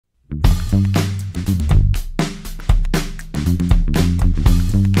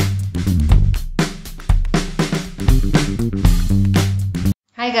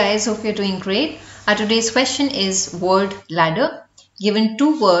Hi guys, hope you're doing great. Our today's question is word ladder. Given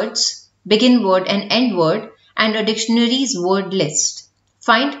two words, beginWord and endWord, and a dictionary's word list.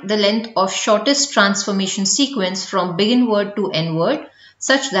 Find the length of shortest transformation sequence from beginWord to endWord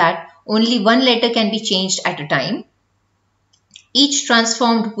such that only one letter can be changed at a time. Each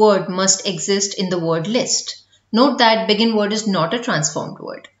transformed word must exist in the word list. Note that beginWord is not a transformed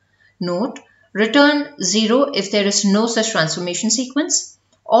word. Note, return 0 if there is no such transformation sequence.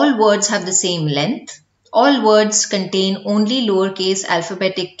 All words have the same length. All words contain only lowercase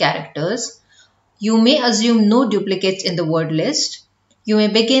alphabetic characters. You may assume no duplicates in the word list. You may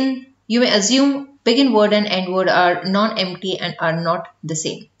assume beginWord and endWord are non-empty and are not the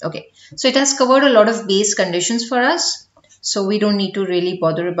same. Okay, so it has covered a lot of base conditions for us. So we don't need to really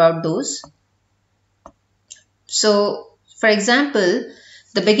bother about those. So for example,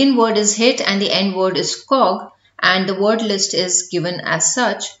 the beginWord is hit and the endWord is cog, and the word list is given as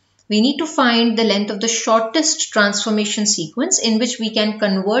such. We need to find the length of the shortest transformation sequence in which we can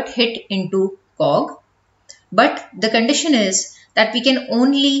convert hit into cog. But the condition is that we can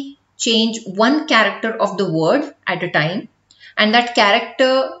only change one character of the word at a time, and that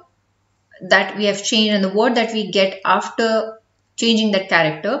character that we have changed and the word that we get after changing that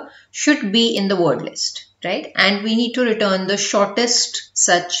character should be in the word list, right? And we need to return the shortest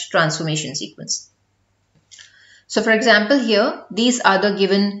such transformation sequence. So for example, here, these are the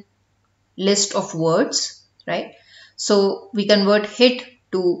given list of words, right? So we convert hit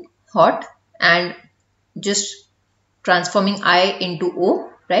to hot and just transforming I into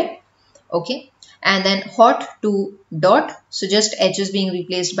O, right? Okay. And then hot to dot. So just H is being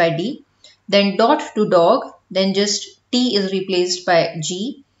replaced by D. Then dot to dog. Then just T is replaced by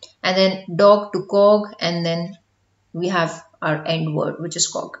G. And then dog to cog. And then we have our end word, which is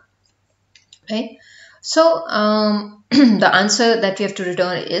cog, right? So the answer that we have to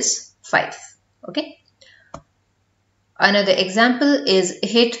return is 5. Okay. Another example is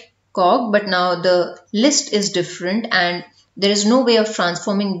hit cog, but now the list is different and there is no way of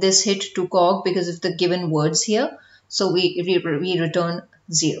transforming this hit to cog because of the given words here. So we return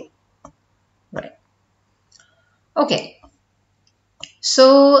 0. Right. Okay.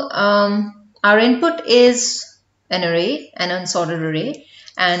 So our input is an array, an unsorted array.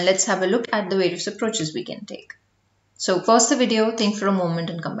 And let's have a look at the various approaches we can take. So pause the video, think for a moment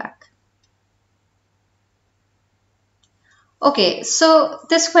and come back. Okay, so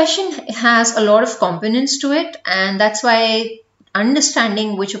this question has a lot of components to it, and that's why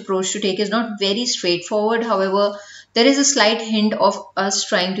understanding which approach to take is not very straightforward. However, there is a slight hint of us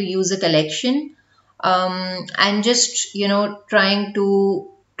trying to use a collection and just, trying to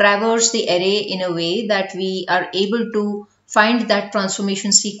traverse the array in a way that we are able to find that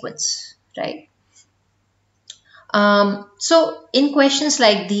transformation sequence, right? So in questions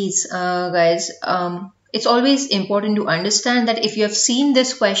like these, guys, it's always important to understand that if you have seen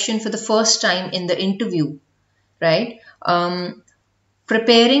this question for the first time in the interview, right,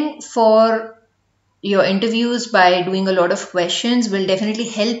 preparing for your interviews by doing a lot of questions will definitely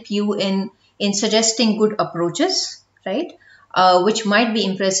help you in suggesting good approaches, right, which might be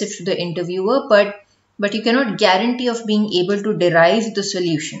impressive to the interviewer, but you cannot guarantee of being able to derive the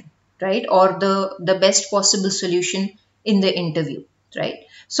solution, right, or the best possible solution in the interview, right?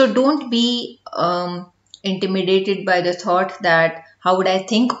 So don't be intimidated by the thought that how would I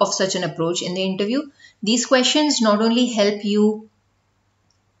think of such an approach in the interview. These questions not only help you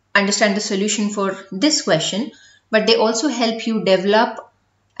understand the solution for this question, but they also help you develop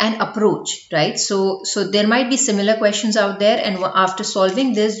an approach, right? So there might be similar questions out there, and after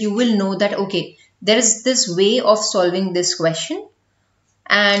solving this, you will know that, okay, there is this way of solving this question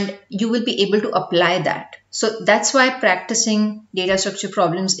and you will be able to apply that. So that's why practicing data structure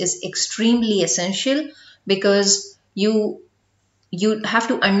problems is extremely essential, because you have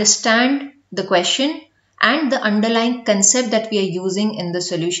to understand the question and the underlying concept that we are using in the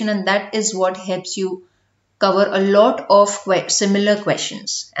solution, and that is what helps you cover a lot of similar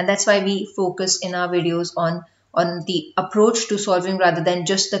questions. And that's why we focus in our videos on the approach to solving rather than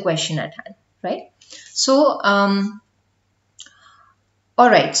just the question at hand, right? So all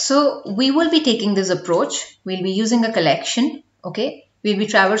right, so we will be taking this approach. We'll be using a collection, okay? We'll be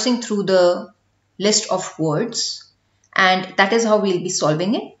traversing through the list of words, and that is how we'll be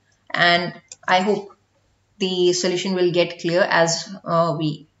solving it. And I hope the solution will get clear as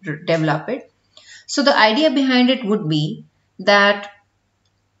we develop it. So the idea behind it would be that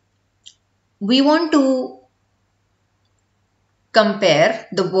we want to compare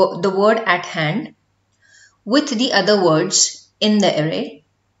the word at hand with the other words in the array,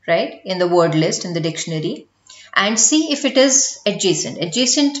 right, in the word list, in the dictionary, and see if it is adjacent.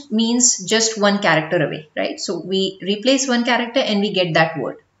 Adjacent means just one character away, right? So we replace one character and we get that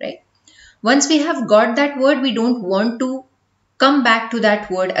word, right? Once we have got that word, we don't want to come back to that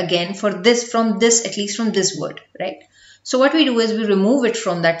word again for this, at least from this word, right? So what we do is we remove it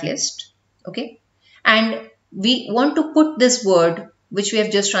from that list, okay? And we want to put this word, which we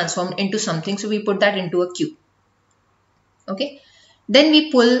have just transformed, into something. So we put that into a queue, okay? Then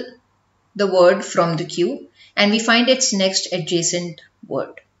we pull the word from the queue and we find its next adjacent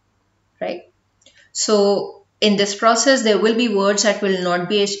word, right? So in this process, there will be words that will not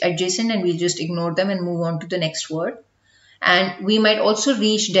be adjacent and we'll just ignore them and move on to the next word. And we might also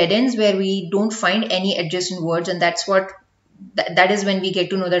reach dead ends where we don't find any adjacent words, and that's what that is when we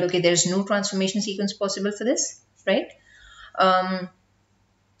get to know that, okay, there's no transformation sequence possible for this, right?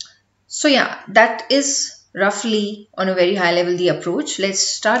 So yeah, that is roughly on a very high level the approach. Let's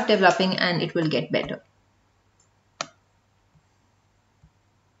start developing and it will get better.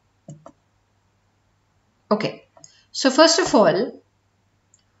 Okay, so first of all,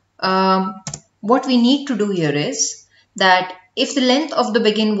 what we need to do here is that if the length of the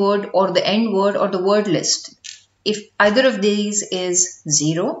begin word or the end word or the word list, if either of these is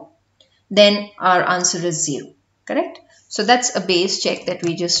 0, then our answer is 0, correct? So that's a base check that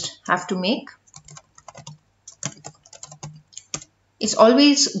we just have to make. It's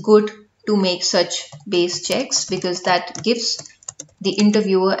always good to make such base checks because that gives the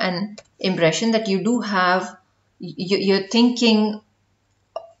interviewer an impression that you do have, you're thinking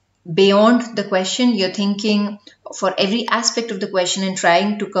beyond the question, you're thinking for every aspect of the question and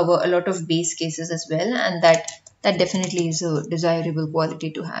trying to cover a lot of base cases as well, and that definitely is a desirable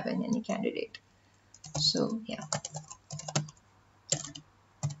quality to have in any candidate. So yeah.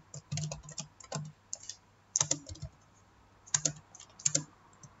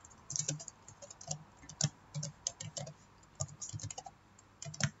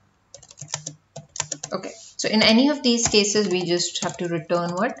 Okay, so in any of these cases we just have to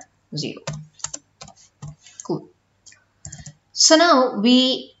return what? 0. Cool. So now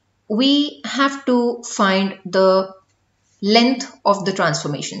we have to find the length of the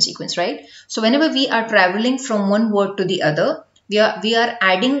transformation sequence, right? So whenever we are traveling from one word to the other, we are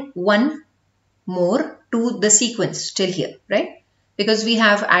adding one more to the sequence till here, right? Because we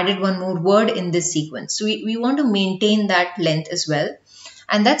have added one more word in this sequence. So we want to maintain that length as well.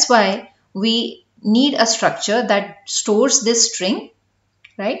 And that's why we need a structure that stores this string,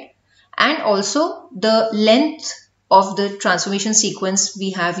 right? And also the length of the transformation sequence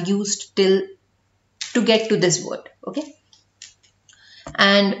we have used to get to this word, okay?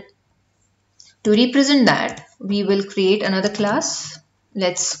 And to represent that, we will create another class.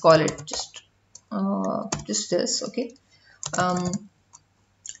 Let's call it just this, okay?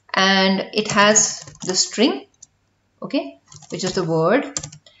 And it has the string, okay, which is the word,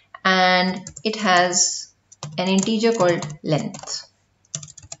 and it has an integer called length.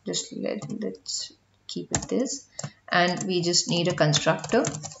 Just let's keep it this, and we just need a constructor,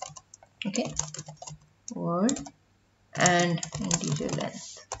 okay, word and integer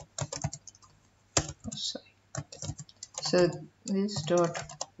length. Oh, sorry. So this dot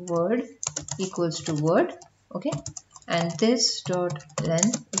word equals to word, okay, and this dot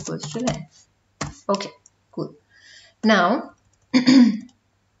length equals to length. Okay, cool. Now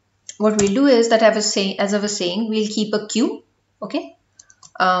what we'll do is that as I was saying, we'll keep a queue, okay.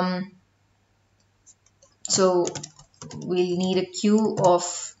 So we'll need a queue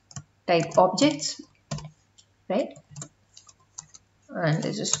of type objects, right? And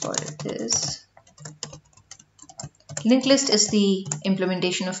let's just call it this. Linked list is the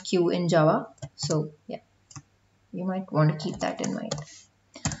implementation of queue in Java. So yeah, you might want to keep that in mind.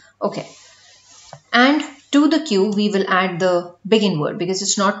 Okay. And to the queue, we will add the begin word because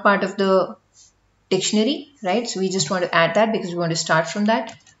it's not part of the dictionary, right? So we just want to add that because we want to start from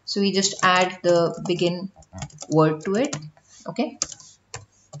that. So we just add the begin word to it, okay?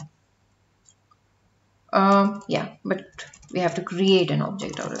 Yeah, but we have to create an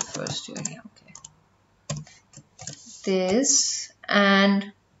object out of it first here. Yeah, okay. This,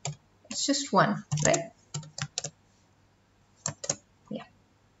 and it's just one, right? Yeah,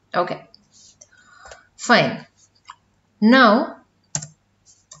 okay. Fine. Now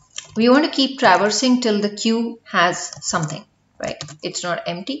we want to keep traversing till the queue has something, right? It's not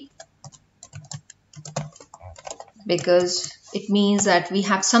empty because it means that we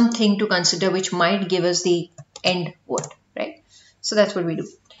have something to consider which might give us the end word, right? So that's what we do.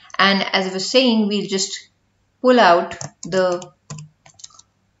 And as I was saying, we'll just pull out the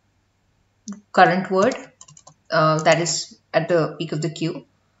current word that is at the peak of the queue.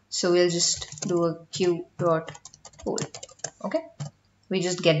 So we'll just do a q dot poll. Okay, we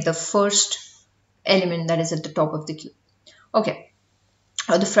just get the first element that is at the top of the queue. Okay,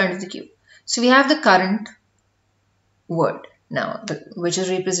 or the front of the queue. So we have the current word now, which is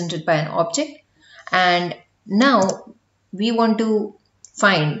represented by an object, and now we want to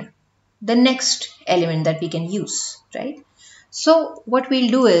find the next element that we can use, right? So what we'll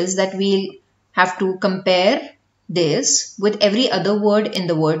do is that we'll have to compare this with every other word in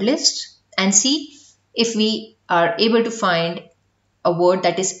the word list and see if we are able to find a word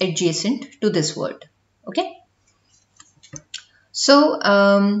that is adjacent to this word. Okay, so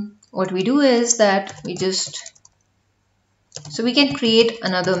what we do is that we can create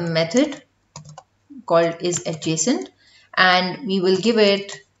another method called isAdjacent, and we will give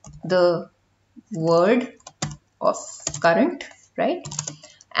it the word of current, right?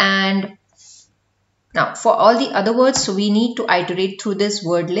 And now for all the other words, so we need to iterate through this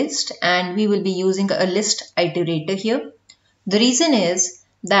word list, and we will be using a list iterator here. The reason is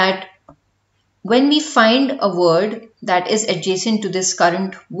that when we find a word that is adjacent to this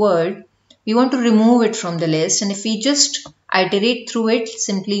current word, we want to remove it from the list, and if we just iterate through it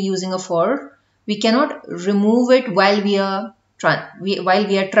simply using a for, we cannot remove it while we are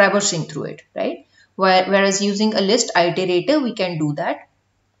traversing through it, right? Whereas using a list iterator, we can do that.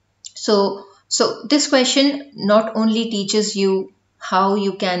 So this question not only teaches you how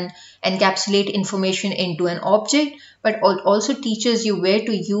you can encapsulate information into an object, but also teaches you where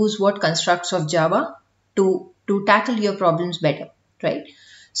to use what constructs of Java to tackle your problems better, right?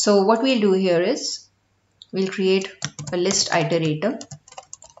 So what we'll do here is we'll create a list iterator.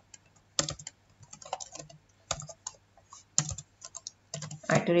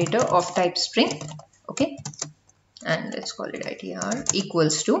 Iterator of type string, okay, and let's call it itr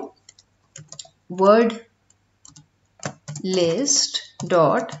equals to word list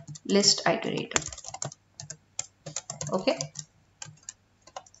dot list iterator. Okay,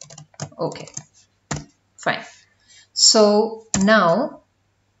 fine. So now,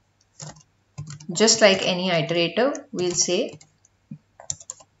 just like any iterator, we'll say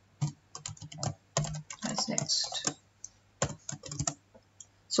that's next.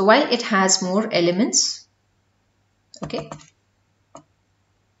 So while it has more elements, okay,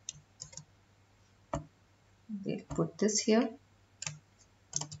 we'll put this here,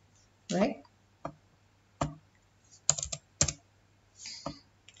 right?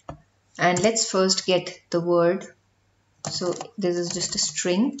 And let's first get the word. So this is just a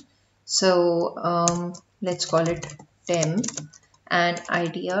string. So let's call it temp and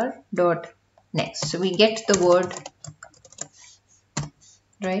idr dot next. So we get the word,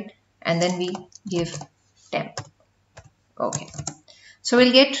 right? And then we give temp. Okay. So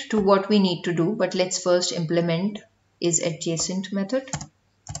we'll get to what we need to do, but let's first implement isAdjacent method.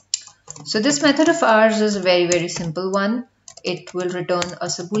 So this method of ours is a very, very simple one. It will return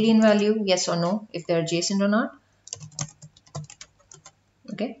us a Boolean value, yes or no, if they're adjacent or not.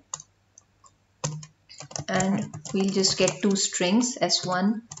 Okay. And we'll just get two strings,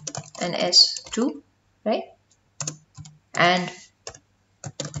 S1 and S2, right? And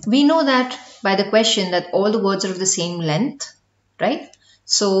we know that by the question that all the words are of the same length, right?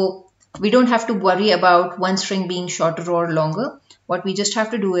 So we don't have to worry about one string being shorter or longer. What we just have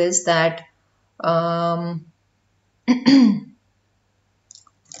to do is that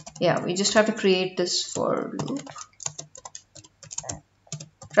yeah, we just have to create this for loop,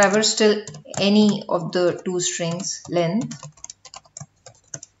 traverse till any of the two strings length,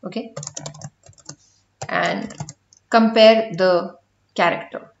 okay, and compare the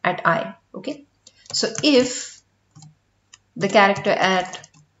character at I, okay. So if the character at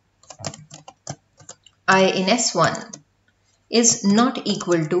I in S1 is not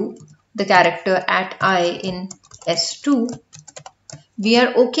equal to the character at I in S2, we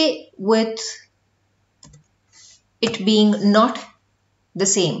are okay with it being not the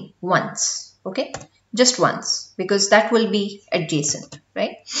same once, okay, just once, because that will be adjacent,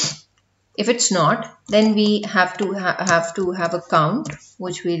 right? If it's not, then we have to have a count,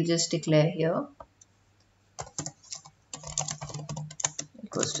 which we'll just declare here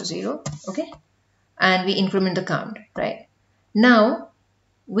equals to 0, okay, and we increment the count, right? Now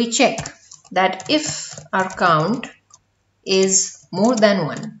we check that if our count is more than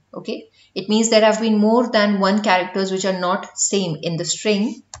 1, okay, it means there have been more than 1 characters which are not same in the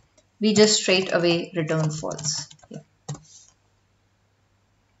string, we just straight away return false.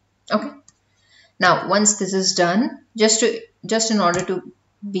 Okay. Now once this is done, just in order to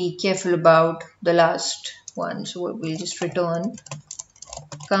be careful about the last one, so we'll just return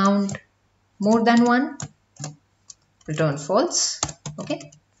count more than 1, return false,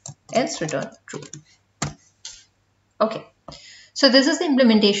 okay, else return true. Okay, so this is the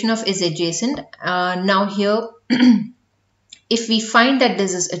implementation of is adjacent. Now here, if we find that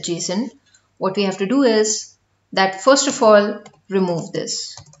this is adjacent, what we have to do is that first of all, remove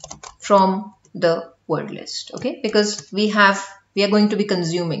this from the word list, okay? Because we are going to be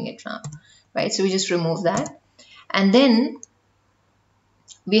consuming it now, right? So we just remove that. And then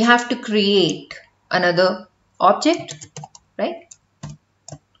we have to create another object, right?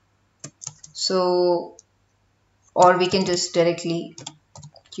 So, or we can just directly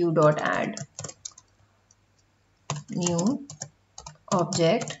q.add new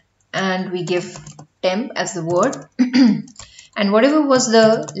object and we give temp as the word and whatever was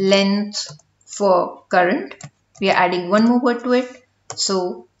the length for current, we are adding one more word to it.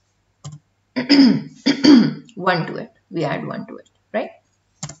 So 1 to it, we add 1 to it, right?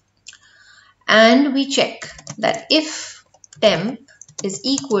 And we check that if temp is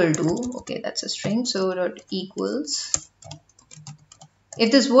equal to, okay, that's a string, so dot equals,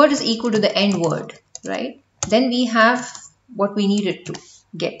 if this word is equal to the end word, right, then we have what we needed to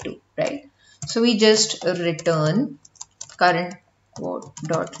get to, right? So we just return current word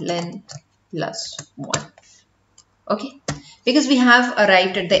dot length plus 1, okay? Because we have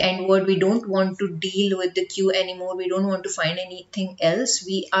arrived at the end word, we don't want to deal with the queue anymore, we don't want to find anything else,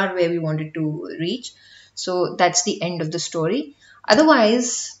 we are where we wanted to reach. So that's the end of the story.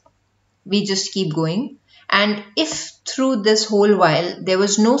 Otherwise, we just keep going. And if through this whole while there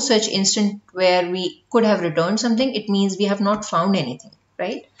was no such instant where we could have returned something, it means we have not found anything,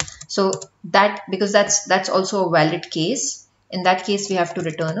 right? So that, because that's also a valid case, in that case we have to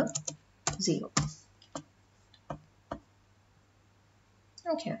return a 0.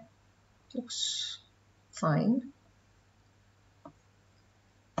 Okay, looks fine.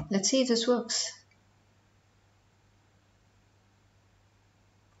 Let's see if this works.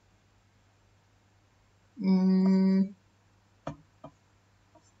 Oh,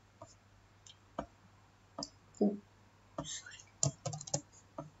 sorry.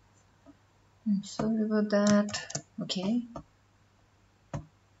 I'm sorry about that. Okay.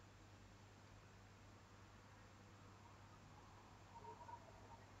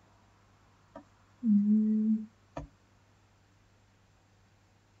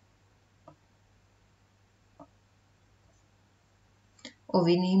 Oh,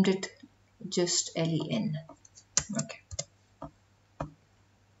 we named it just len. Okay.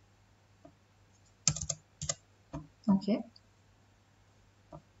 Okay.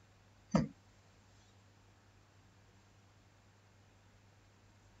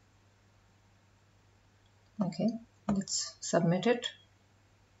 Okay, let's submit it.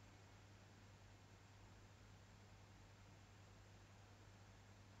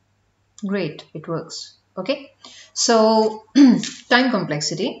 Great, it works. Okay, so time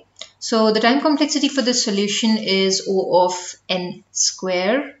complexity. So the time complexity for this solution is O of n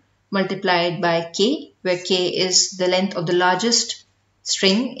square multiplied by k, where k is the length of the largest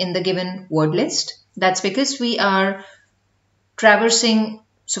string in the given word list. That's because we are traversing,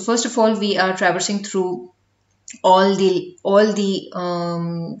 so first of all, we are traversing through all the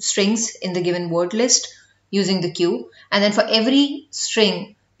strings in the given word list using the queue, and then for every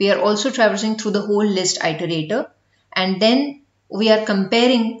string we are also traversing through the whole list iterator, and then we are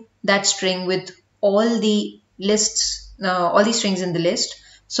comparing that string with all the lists, all the strings in the list,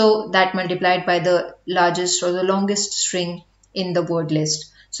 so that multiplied by the largest or the longest string in the word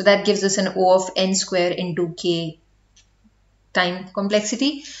list. So that gives us an O of n square into k time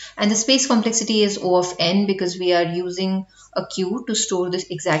complexity, and the space complexity is O of n because we are using a queue to store the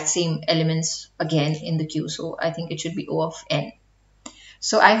exact same elements again in the queue. So I think it should be O of n.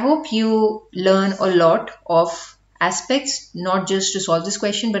 So I hope you learn a lot of aspects, not just to solve this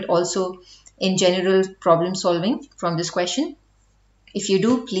question, but also in general problem solving from this question. If you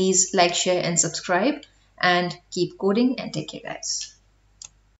do, please like, share, and subscribe, and keep coding, and take care, guys.